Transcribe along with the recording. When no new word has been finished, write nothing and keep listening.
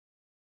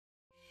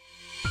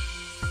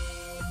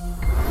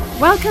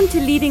Welcome to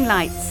Leading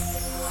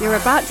Lights. You're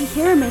about to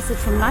hear a message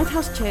from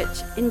Lighthouse Church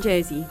in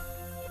Jersey.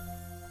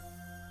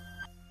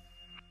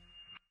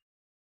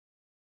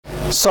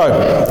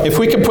 So, if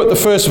we could put the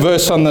first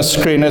verse on the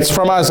screen, it's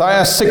from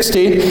Isaiah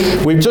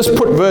 60. We've just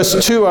put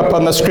verse 2 up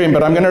on the screen,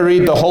 but I'm going to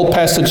read the whole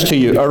passage to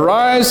you.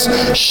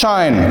 Arise,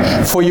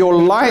 shine, for your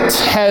light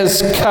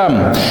has come,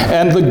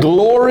 and the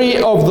glory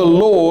of the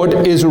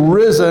Lord is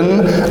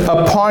risen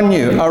upon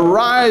you.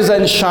 Arise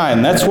and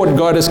shine. That's what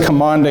God is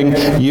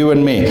commanding you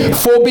and me.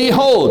 For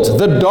behold,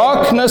 the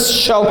darkness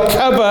shall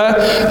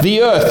cover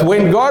the earth.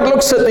 When God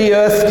looks at the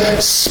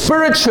earth,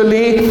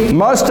 spiritually,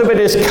 most of it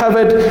is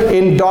covered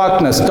in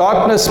darkness.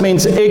 Darkness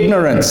means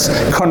ignorance,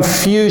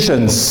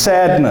 confusion,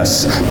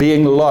 sadness,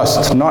 being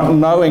lost, not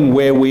knowing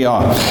where we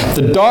are.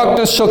 The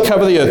darkness shall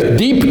cover the earth,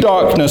 deep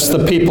darkness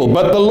the people,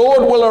 but the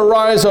Lord will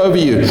arise over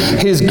you.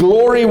 His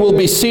glory will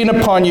be seen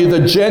upon you.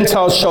 The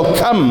Gentiles shall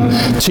come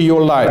to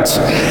your light,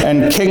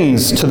 and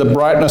kings to the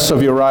brightness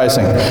of your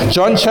rising.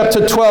 John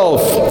chapter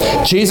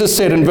 12, Jesus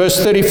said in verse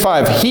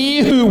 35, He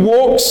who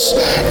walks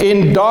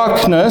in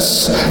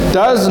darkness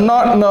does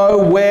not know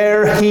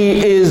where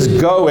he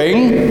is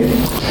going.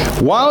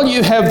 While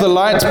you have the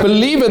light,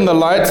 believe in the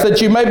light, that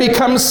you may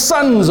become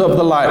sons of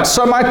the light.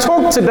 So my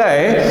talk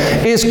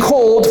today is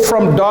called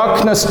From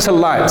Darkness to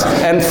Light.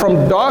 And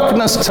from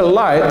darkness to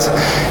light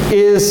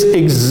is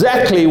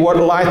exactly what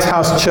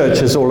Lighthouse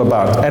Church is all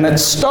about. And it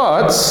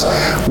starts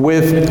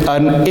with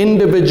an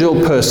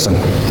individual person.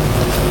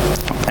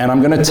 And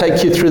I'm going to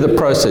take you through the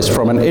process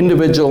from an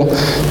individual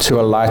to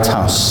a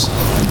lighthouse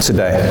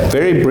today.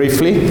 Very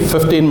briefly,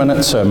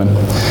 15-minute sermon.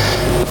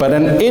 But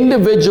an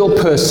individual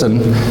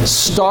person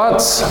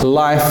starts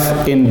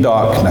life in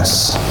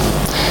darkness.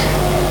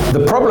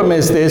 The problem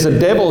is there's a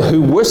devil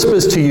who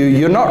whispers to you,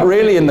 you're not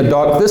really in the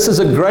dark, this is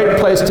a great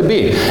place to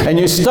be. And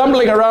you're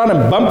stumbling around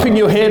and bumping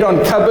your head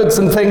on cupboards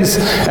and things,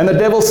 and the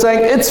devil's saying,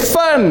 it's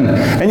fun.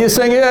 And you're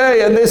saying,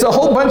 yay, and there's a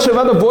whole bunch of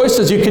other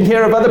voices you can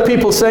hear of other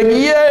people saying,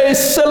 yay,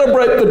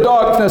 celebrate the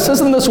darkness,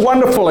 isn't this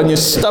wonderful? And you're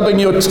stubbing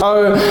your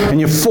toe, and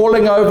you're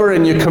falling over,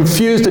 and you're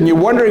confused, and you're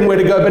wondering where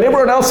to go, but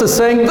everyone else is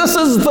saying, this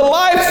is the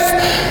life.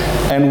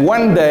 And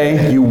one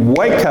day you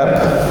wake up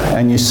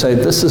and you say,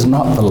 this is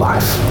not the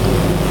life.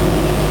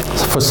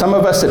 For some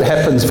of us, it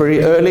happens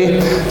very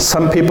early.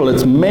 Some people,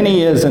 it's many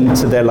years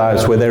into their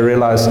lives where they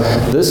realize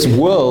this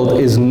world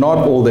is not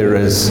all there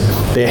is.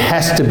 There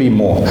has to be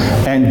more.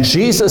 And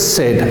Jesus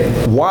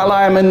said, while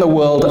I am in the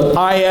world,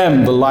 I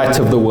am the light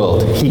of the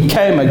world. He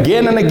came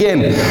again and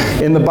again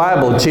in the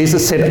Bible.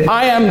 Jesus said,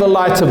 I am the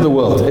light of the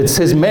world. It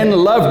says men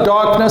love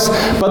darkness,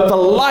 but the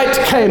light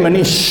came and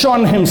he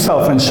shone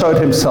himself and showed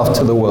himself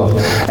to the world.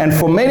 And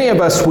for many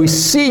of us, we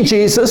see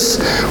Jesus,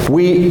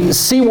 we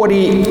see what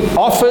he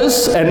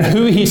offers and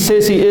who he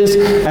says he is,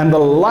 and the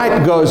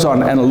light goes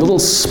on and a little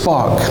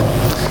spark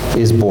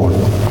is born.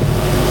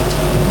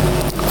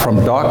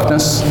 From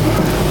darkness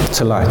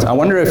to light. I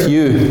wonder if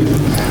you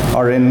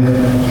are in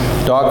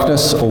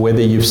darkness or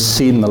whether you've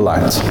seen the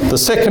light. The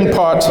second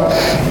part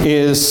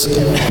is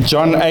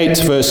John 8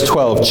 verse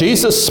 12.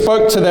 Jesus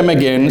spoke to them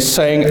again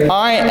saying,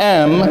 I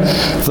am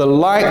the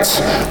light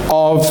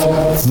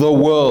of the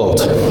world.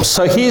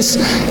 So he's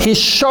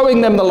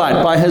showing them the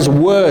light by his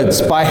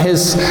words, by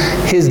his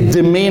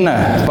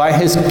demeanor, by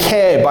his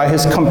care, by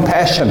his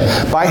compassion,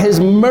 by his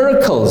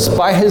miracles,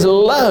 by his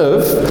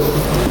love.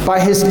 By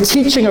his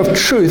teaching of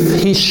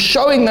truth, he's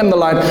showing them the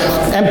light.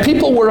 And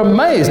people were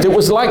amazed. It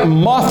was like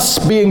moths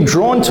being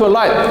drawn to a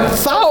light.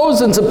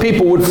 Thousands of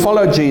people would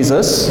follow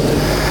Jesus.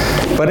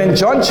 But in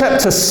John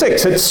chapter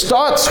 6, it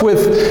starts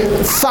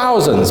with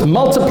thousands,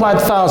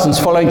 multiplied thousands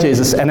following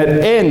Jesus, and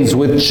it ends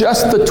with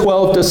just the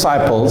 12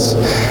 disciples.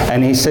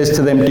 And he says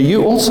to them, do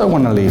you also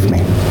want to leave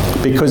me?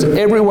 Because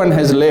everyone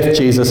has left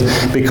Jesus,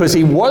 because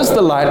he was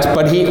the light,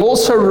 but he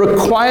also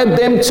required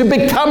them to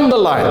become the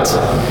light.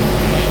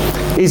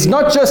 He's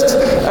not just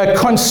a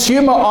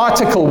consumer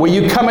article where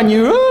you come and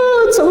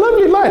it's a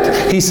lovely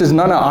light. He says,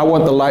 no, I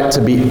want the light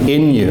to be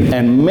in you.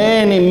 And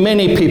many,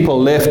 many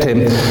people left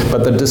him,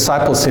 but the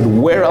disciples said,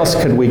 where else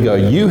can we go?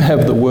 You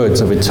have the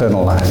words of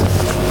eternal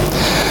life.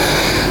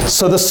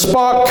 So the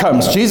spark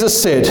comes.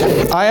 Jesus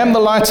said, I am the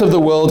light of the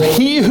world.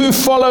 He who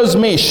follows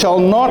me shall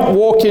not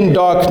walk in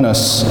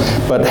darkness,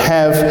 but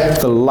have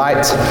the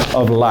light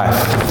of life.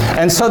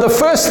 And so the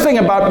first thing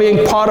about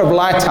being part of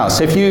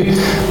Lighthouse, if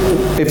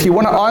you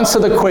want to answer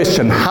the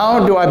question,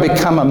 how do I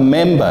become a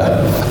member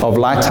of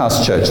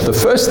Lighthouse Church? The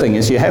first thing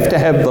is you have to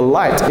have the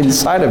light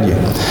inside of you.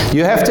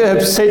 You have to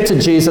have said to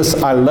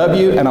Jesus, I love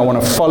you and I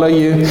want to follow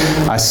you.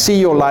 I see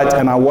your light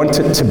and I want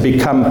it to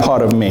become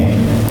part of me.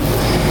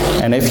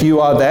 And if you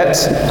are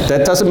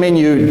that doesn't mean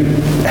you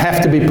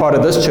have to be part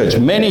of this church.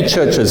 Many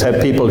churches have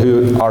people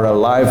who are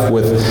alive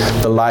with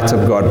the light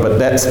of God, but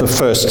that's the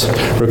first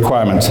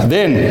requirement.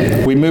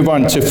 Then we move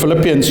on to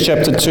Philippians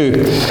chapter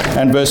 2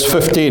 and verse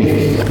 15.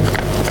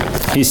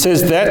 He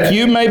says that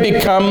you may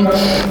become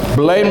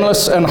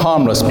blameless and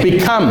harmless.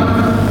 Become.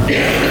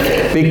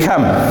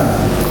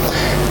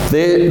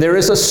 There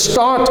is a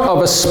start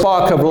of a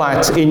spark of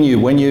light in you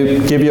when you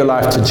give your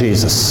life to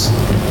Jesus.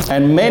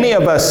 And many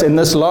of us in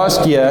this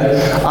last year,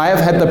 I have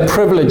had the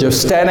privilege of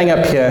standing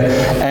up here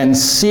and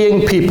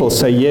seeing people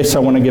say, yes, I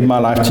want to give my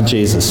life to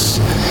Jesus.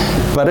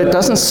 But it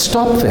doesn't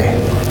stop there.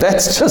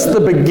 That's just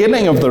the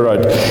beginning of the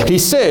road. He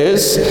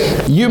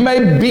says, you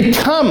may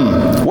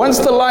become, once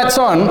the light's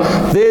on,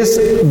 there's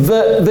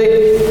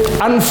the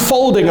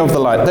unfolding of the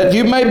light, that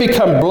you may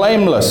become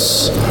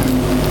blameless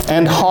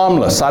and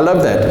harmless. I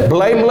love that.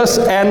 Blameless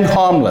and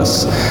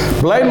harmless.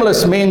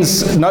 Blameless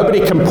means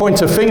nobody can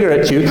point a finger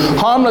at you.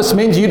 Harmless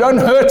means you don't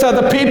hurt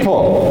other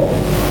people.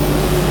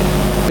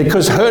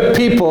 Because hurt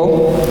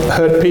people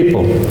hurt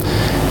people.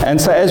 And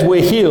so as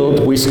we're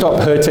healed, we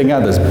stop hurting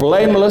others.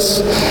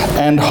 Blameless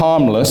and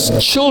harmless,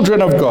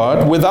 children of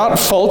God, without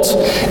fault,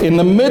 in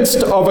the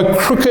midst of a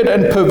crooked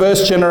and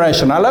perverse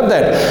generation. I love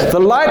that. The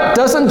light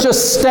doesn't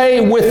just stay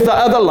with the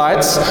other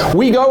lights.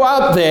 We go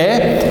out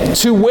there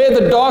to where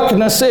the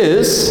darkness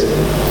is.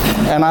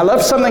 And I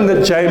love something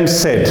that James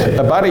said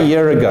about a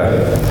year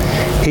ago.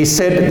 He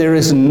said, there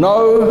is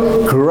no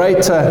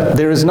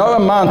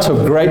amount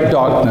of great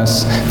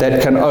darkness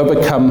that can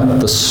overcome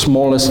the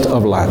smallest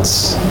of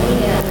lights.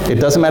 It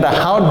doesn't matter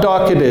how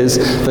dark it is,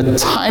 the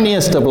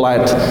tiniest of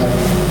light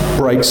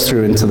breaks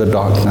through into the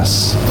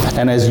darkness.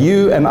 And as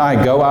you and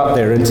I go out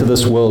there into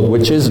this world,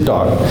 which is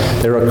dark,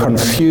 there are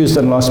confused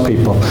and lost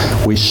people,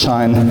 we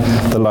shine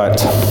the light.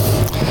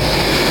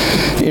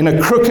 In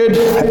a crooked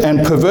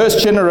and perverse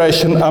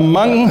generation,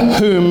 among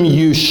whom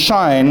you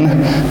shine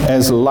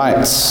as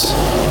lights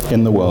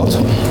in the world.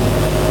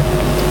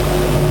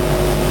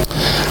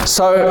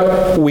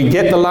 So we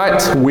get the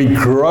light, we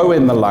grow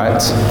in the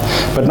light,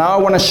 but now I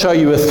want to show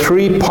you a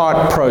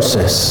three-part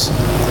process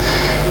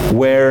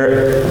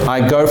where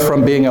I go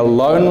from being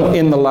alone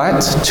in the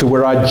light to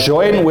where I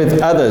join with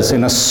others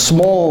in a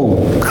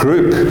small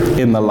group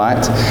in the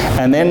light,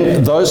 and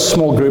then those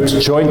small groups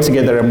join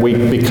together and we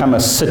become a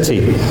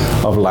city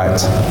of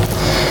light.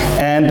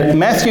 And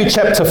Matthew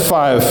chapter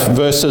 5,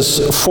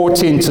 verses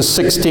 14 to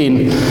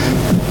 16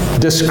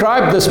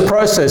 describe this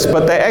process,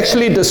 but they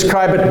actually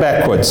describe it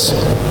backwards.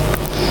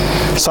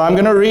 So I'm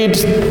going to read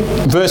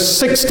verse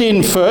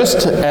 16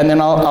 first, and then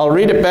I'll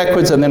read it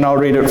backwards, and then I'll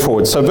read it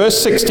forward. So verse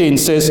 16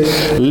 says,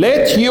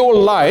 "Let your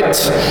light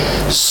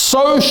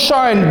so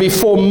shine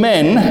before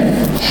men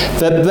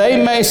that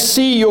they may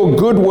see your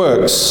good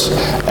works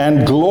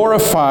and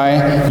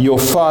glorify your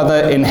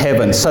Father in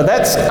heaven." So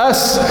that's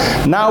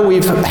us. Now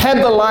we've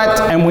had the light,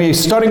 and we're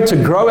starting to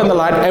grow in the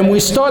light, and we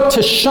start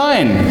to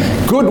shine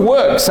good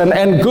works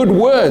and good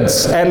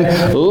words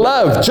and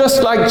love,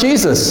 just like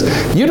Jesus.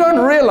 You don't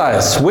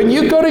realize when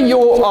you go to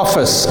your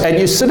office and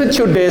you sit at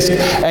your desk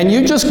and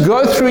you just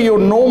go through your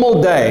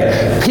normal day,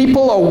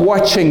 people are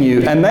watching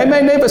you, and they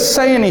may never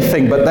say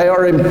anything, but they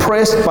are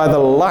impressed by the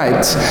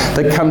light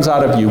that comes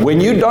out of you. When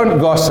you don't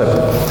gossip,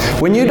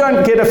 when you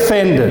don't get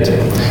offended,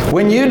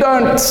 when you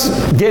don't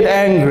get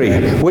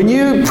angry, when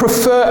you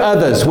prefer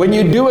others, when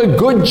you do a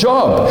good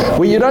job,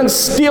 when you don't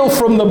steal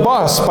from the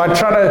boss by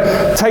trying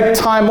to take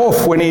time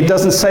off when he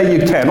doesn't say you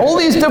can. All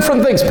these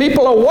different things.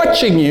 People are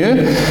watching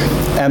you,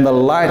 and the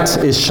light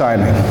is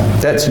shining.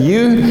 That's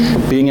you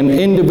being an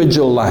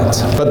individual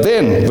light. But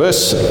then,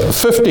 verse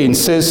 15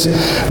 says,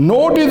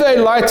 "Nor do they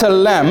light a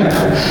lamp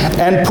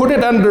and put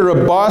it under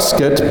a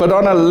basket, but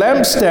on a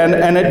lampstand,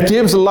 and it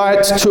gives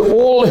light to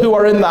all who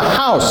are in the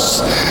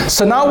house."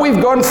 So now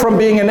we've gone from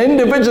being an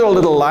individual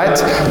little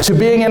light to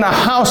being in a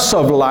house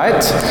of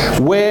light,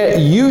 where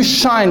you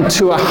shine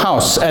to a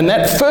house. And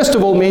that, first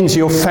of all, means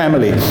your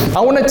family.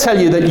 I want to tell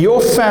you that your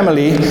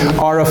family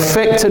are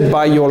affected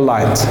by your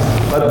light.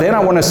 But then I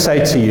want to say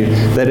to you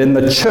that in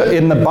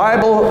the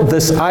Bible,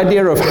 this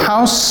idea of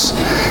house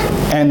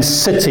and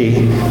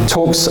city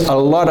talks a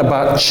lot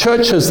about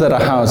churches that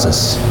are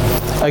houses.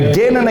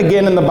 Again and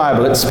again in the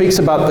Bible, it speaks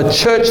about the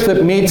church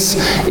that meets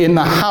in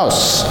the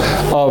house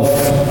of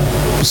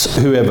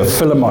whoever,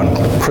 Philemon,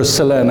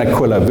 Priscilla and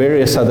Aquila,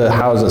 various other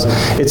houses.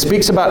 It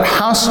speaks about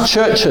house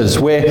churches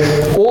where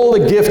all the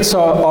gifts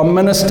are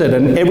ministered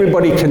and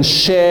everybody can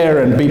share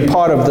and be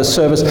part of the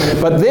service.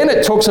 But then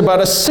it talks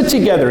about a city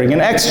gathering. In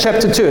Acts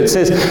chapter 2, it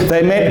says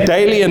they met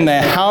daily in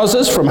their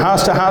houses, from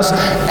house to house,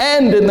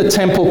 and in the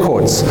temple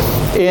courts.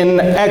 In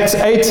Acts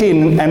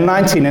 18 and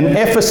 19, in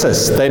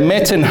Ephesus, they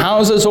met in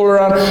houses all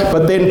around,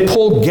 but then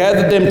Paul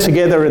gathered them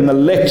together in the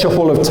lecture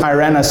hall of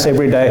Tyrannus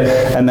every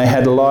day, and they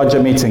had larger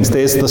meetings.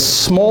 There's the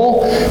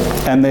small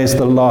and there's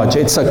the large.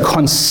 It's a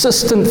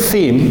consistent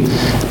theme,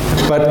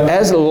 but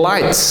as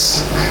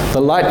lights, the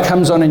light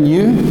comes on in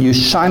you, you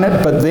shine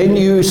it, but then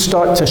you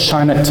start to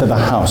shine it to the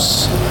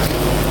house.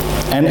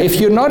 And if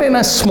you're not in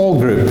a small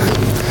group,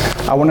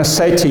 I want to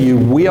say to you,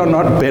 we are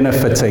not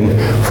benefiting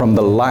from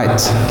the light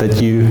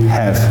that you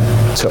have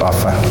to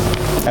offer.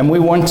 And we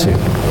want to.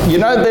 You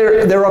know,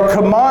 there are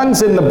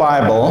commands in the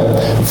Bible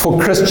for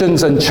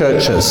Christians and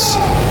churches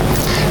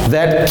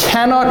that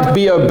cannot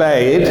be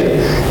obeyed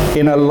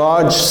in a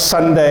large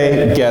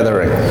Sunday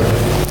gathering.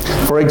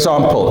 For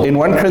example, in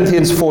 1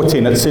 Corinthians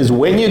 14, it says,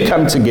 when you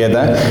come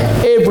together,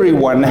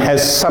 everyone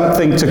has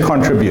something to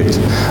contribute.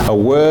 A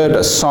word,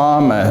 a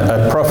psalm,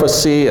 a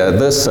prophecy, a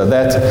this, a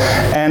that.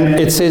 And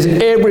it says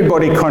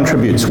everybody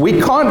contributes. We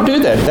can't do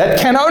that.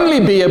 That can only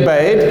be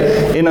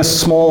obeyed in a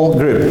small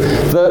group.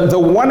 The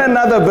one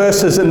another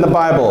verses in the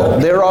Bible,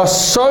 there are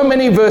so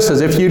many verses.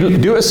 If you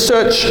do a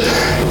search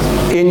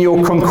in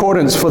your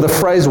concordance for the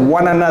phrase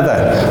one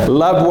another,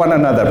 love one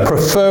another,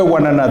 prefer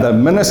one another,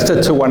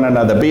 minister to one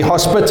another, be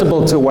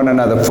hospitable to one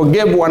another,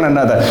 forgive one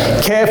another,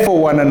 care for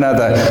one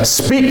another,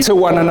 speak to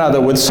one another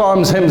with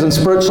psalms, hymns, and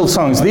spiritual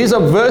songs. These are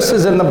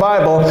verses in the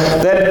Bible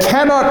that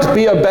cannot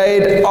be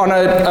obeyed on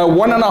a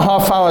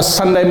 1.5 hour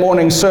Sunday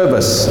morning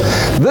service.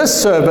 This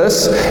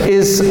service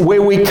is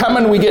where we come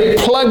and we get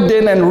plugged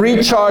in and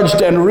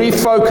recharged and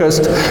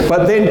refocused,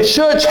 but then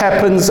church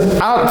happens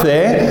out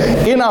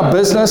there in our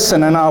business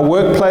and in our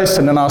workplace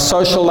and in our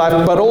social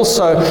life, but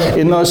also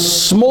in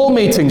those small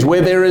meetings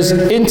where there is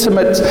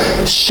intimate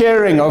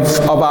sharing of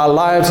our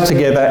lives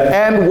together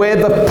and where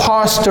the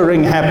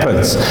pastoring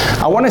happens.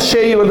 I want to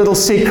share you a little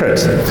secret.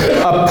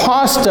 A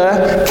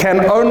pastor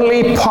can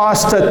only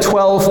pastor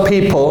 12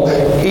 people,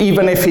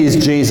 even if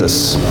he's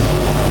Jesus.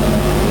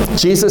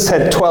 Jesus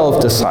had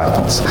 12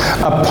 disciples.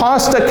 A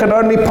pastor can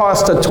only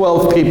pastor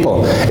 12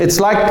 people.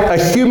 It's like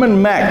a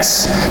human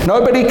max.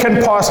 Nobody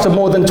can pastor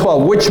more than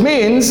 12, which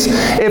means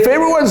if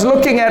everyone's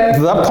looking at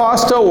the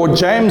pastor or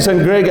James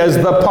and Greg as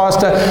the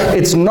pastor,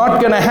 it's not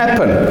going to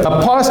happen.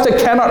 A pastor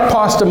cannot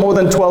pastor more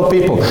than 12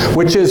 people,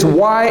 which is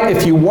why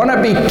if you want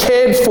to be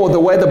cared for the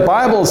way the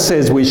Bible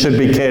says we should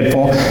be cared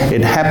for,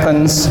 it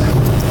happens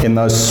in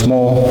those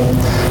small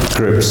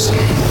groups.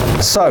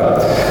 So,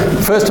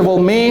 first of all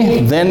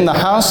me, then the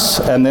house,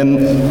 and then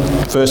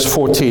verse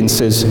 14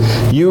 says,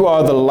 you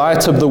are the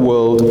light of the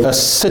world, a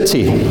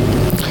city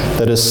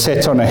that is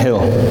set on a hill,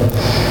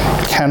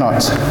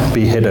 cannot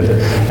be hidden.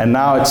 And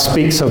now it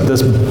speaks of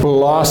this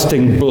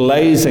blasting,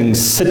 blazing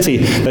city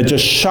that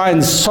just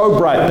shines so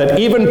bright that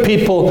even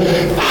people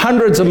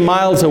hundreds of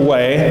miles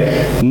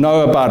away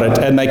know about it,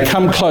 and they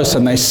come close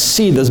and they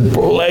see this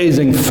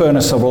blazing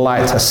furnace of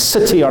light, a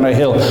city on a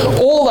hill.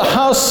 All the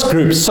house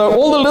groups, so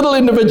all the little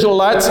individual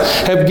lights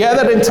have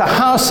gathered into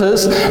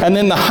houses, and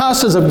then the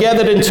houses have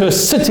gathered into a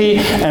city,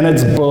 and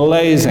it's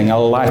blazing, a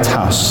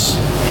lighthouse.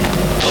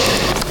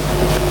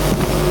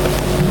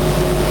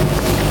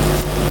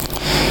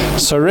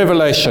 So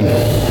Revelation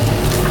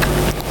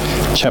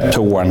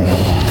chapter 1.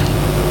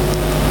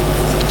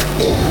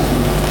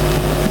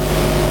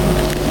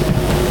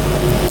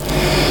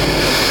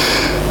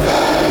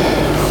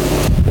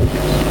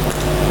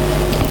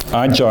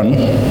 I, John,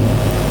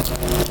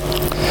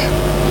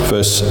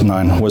 verse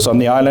 9, was on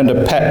the island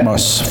of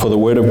Patmos for the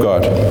word of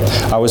God.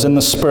 I was in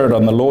the Spirit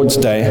on the Lord's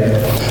day.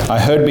 I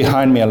heard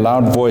behind me a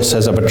loud voice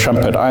as of a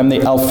trumpet. I am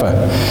the Alpha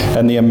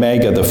and the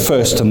Omega, the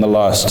first and the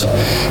last.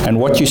 And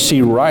what you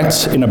see,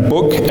 write in a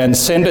book and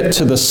send it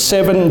to the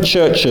 7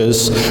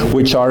 churches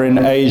which are in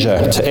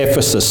Asia, to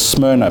Ephesus,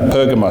 Smyrna,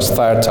 Pergamos,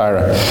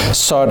 Thyatira,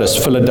 Sardis,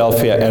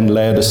 Philadelphia, and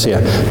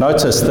Laodicea.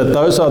 Notice that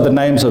those are the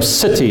names of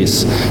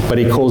cities, but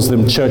he calls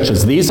them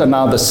churches. These are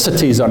now the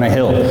cities on a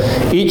hill.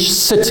 Each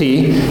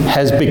city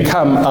has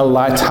become a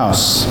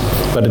lighthouse,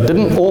 but it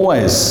didn't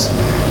always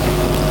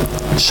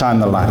shine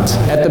the light.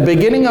 At the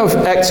beginning of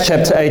Acts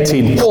chapter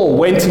 18, Paul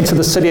went into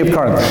the city of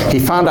Corinth. He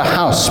found a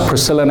house,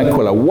 Priscilla and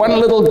Aquila, one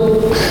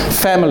little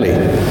family,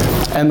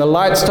 and the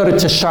light started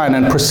to shine,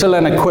 and Priscilla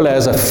and Aquila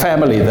as a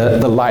family,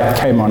 the light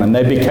came on, and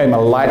they became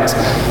a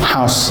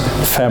lighthouse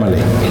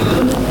family.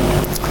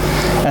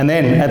 And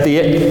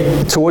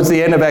then towards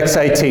the end of Acts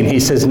 18, he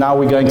says, now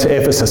we're going to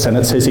Ephesus. And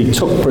it says he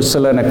took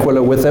Priscilla and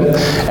Aquila with him.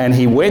 And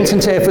he went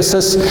into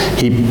Ephesus.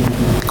 He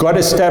got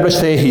established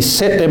there. He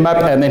set them up.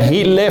 And then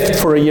he left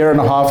for 1.5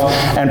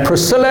 years. And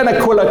Priscilla and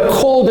Aquila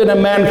called in a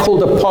man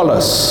called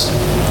Apollos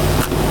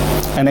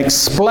and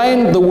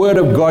explained the word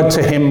of God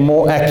to him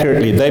more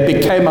accurately. They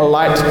became a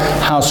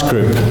lighthouse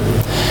group.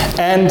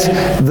 And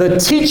the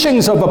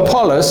teachings of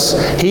Apollos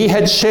he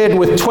had shared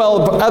with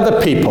 12 other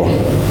people.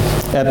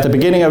 At the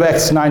beginning of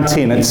Acts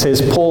 19, it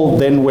says Paul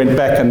then went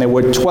back and there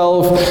were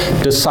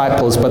 12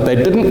 disciples, but they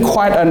didn't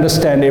quite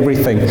understand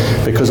everything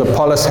because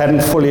Apollos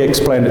hadn't fully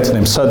explained it to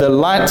them. So the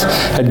light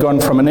had gone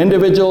from an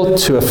individual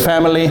to a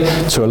family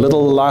to a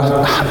little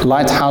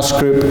lighthouse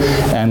group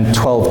and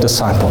 12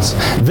 disciples.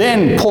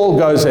 Then Paul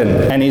goes in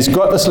and he's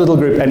got this little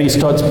group and he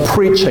starts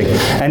preaching,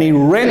 and he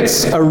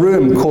rents a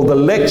room called the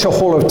Lecture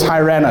Hall of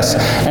Tyrannus,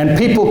 and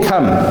people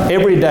come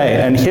every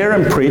day and hear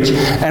him preach.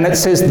 And it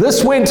says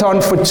this went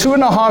on for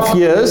 2.5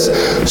 years,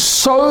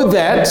 so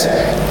that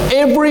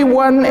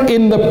everyone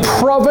in the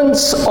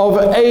province of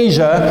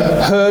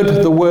Asia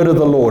heard the word of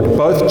the Lord,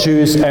 both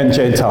Jews and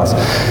Gentiles.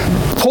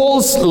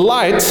 Paul's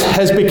light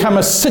has become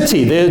a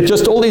city. There are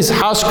just all these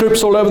house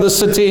groups all over the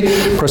city,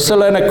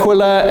 Priscilla and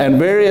Aquila and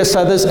various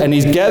others, and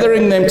he's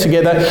gathering them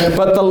together.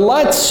 But the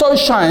light so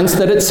shines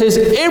that it says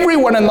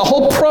everyone in the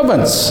whole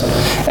province.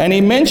 And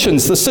he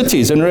mentions the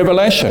cities in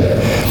Revelation.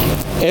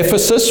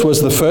 Ephesus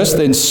was the first,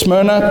 then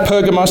Smyrna,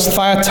 Pergamos,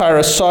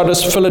 Thyatira,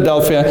 Sardis,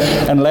 Philadelphia,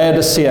 and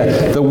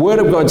Laodicea. The word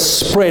of God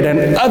spread,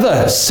 and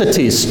other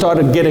cities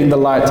started getting the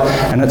light,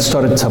 and it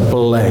started to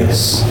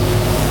blaze.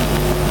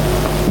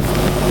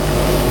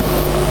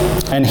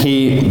 And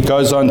he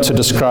goes on to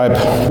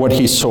describe what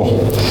he saw.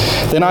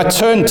 Then I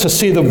turned to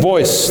see the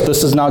voice.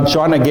 This is now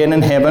John again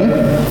in heaven.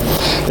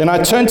 Then I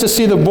turned to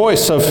see the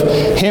voice of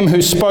him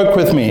who spoke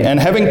with me. And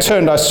having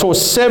turned, I saw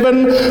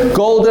 7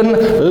 golden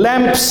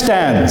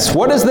lampstands.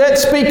 What does that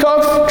speak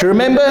of? Do you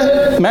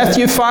remember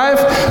Matthew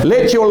 5?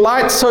 Let your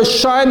light so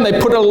shine. They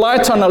put a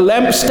light on a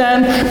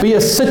lampstand, be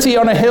a city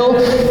on a hill.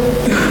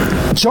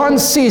 John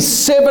sees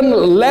 7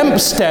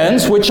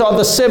 lampstands, which are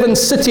the 7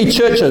 city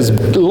churches,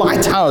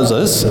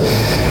 lighthouses,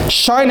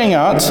 shining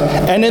out,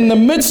 and in the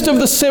midst of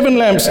the 7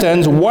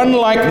 lampstands, one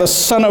like the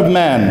Son of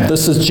Man.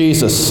 This is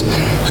Jesus.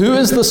 Who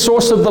is the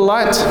source of the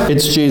light?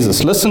 It's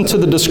Jesus. Listen to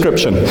the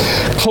description.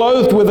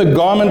 Clothed with a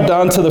garment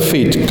down to the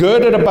feet,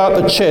 girded about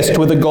the chest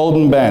with a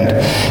golden band.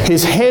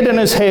 His head and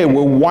his hair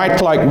were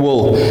white like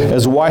wool,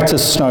 as white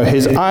as snow.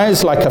 His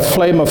eyes like a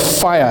flame of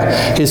fire.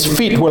 His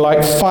feet were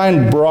like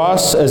fine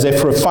brass, as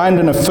if refined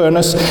in a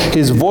furnace.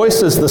 His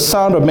voice is the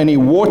sound of many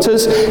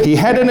waters. He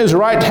had in his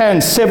right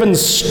hand 7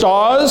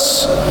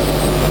 stars.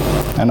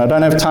 And I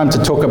don't have time to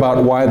talk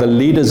about why the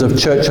leaders of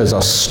churches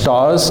are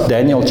stars.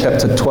 Daniel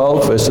chapter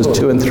 12, verses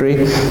 2 and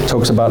 3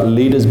 talks about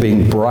leaders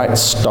being bright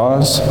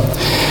stars.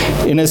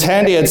 In his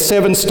hand he had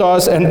 7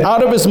 stars, and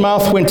out of his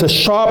mouth went a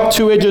sharp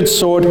 2-edged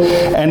sword,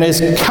 and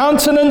his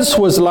countenance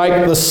was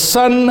like the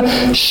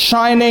sun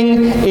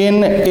shining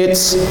in its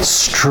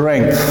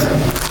strength.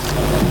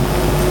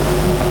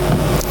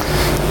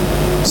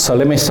 So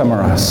let me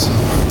summarize.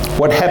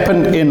 What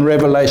happened in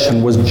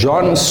Revelation was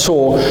John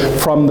saw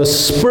from the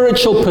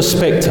spiritual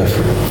perspective.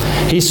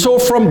 He saw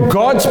from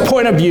God's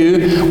point of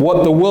view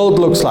what the world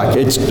looks like.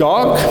 It's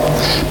dark,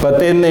 but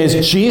then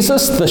there's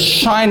Jesus, the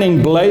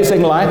shining,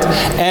 blazing light,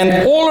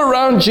 and all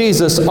around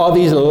Jesus are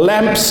these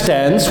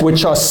lampstands,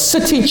 which are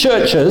city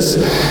churches.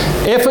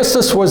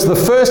 Ephesus was the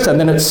first, and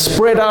then it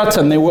spread out,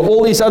 and there were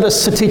all these other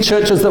city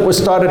churches that were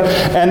started,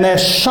 and they're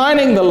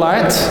shining the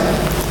light.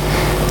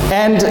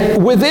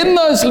 And within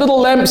those little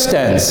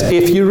lampstands,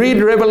 if you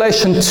read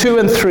Revelation 2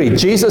 and 3,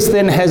 Jesus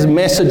then has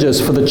messages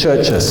for the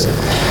churches.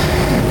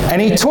 And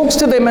he talks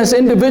to them as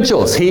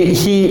individuals.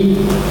 He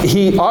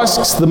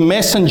asks the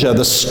messenger,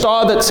 the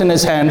star that's in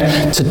his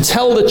hand, to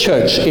tell the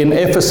church in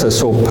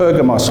Ephesus or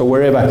Pergamos or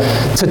wherever,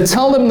 to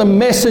tell them the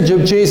message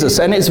of Jesus.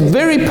 And it's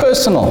very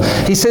personal.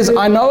 He says,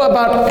 I know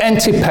about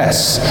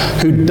Antipas,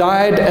 who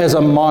died as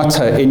a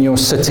martyr in your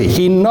city.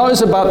 He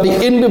knows about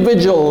the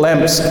individual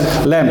lamps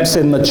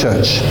in the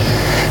church.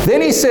 Then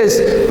he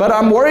says, but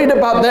I'm worried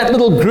about that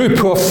little group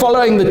who are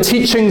following the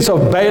teachings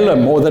of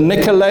Balaam or the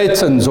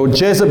Nicolaitans or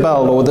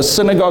Jezebel or the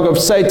synagogue of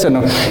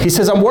Satan. He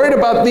says, I'm worried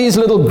about these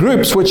little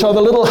groups, which are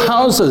the little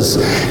houses.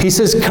 He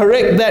says,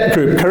 correct that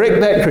group, correct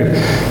that group.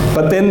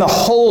 But then the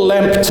whole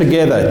lamp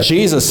together,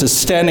 Jesus is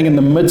standing in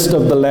the midst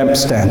of the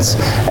lampstands.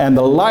 And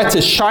the light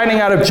is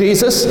shining out of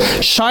Jesus,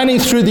 shining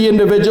through the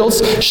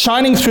individuals,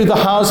 shining through the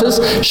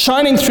houses,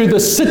 shining through the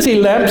city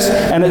lamps,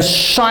 and it's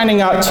shining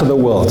out to the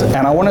world.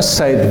 And I want to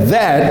say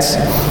that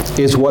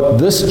is what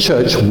this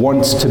church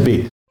wants to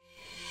be.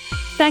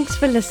 Thanks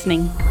for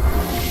listening.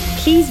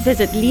 Please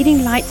visit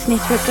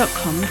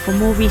leadinglightsnetwork.com for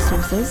more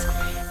resources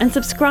and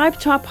subscribe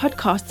to our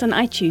podcasts on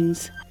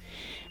iTunes.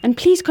 And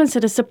please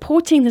consider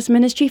supporting this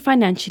ministry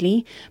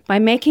financially by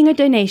making a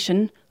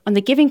donation on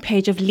the giving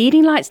page of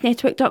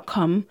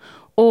leadinglightsnetwork.com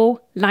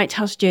or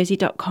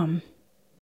lighthousejersey.com.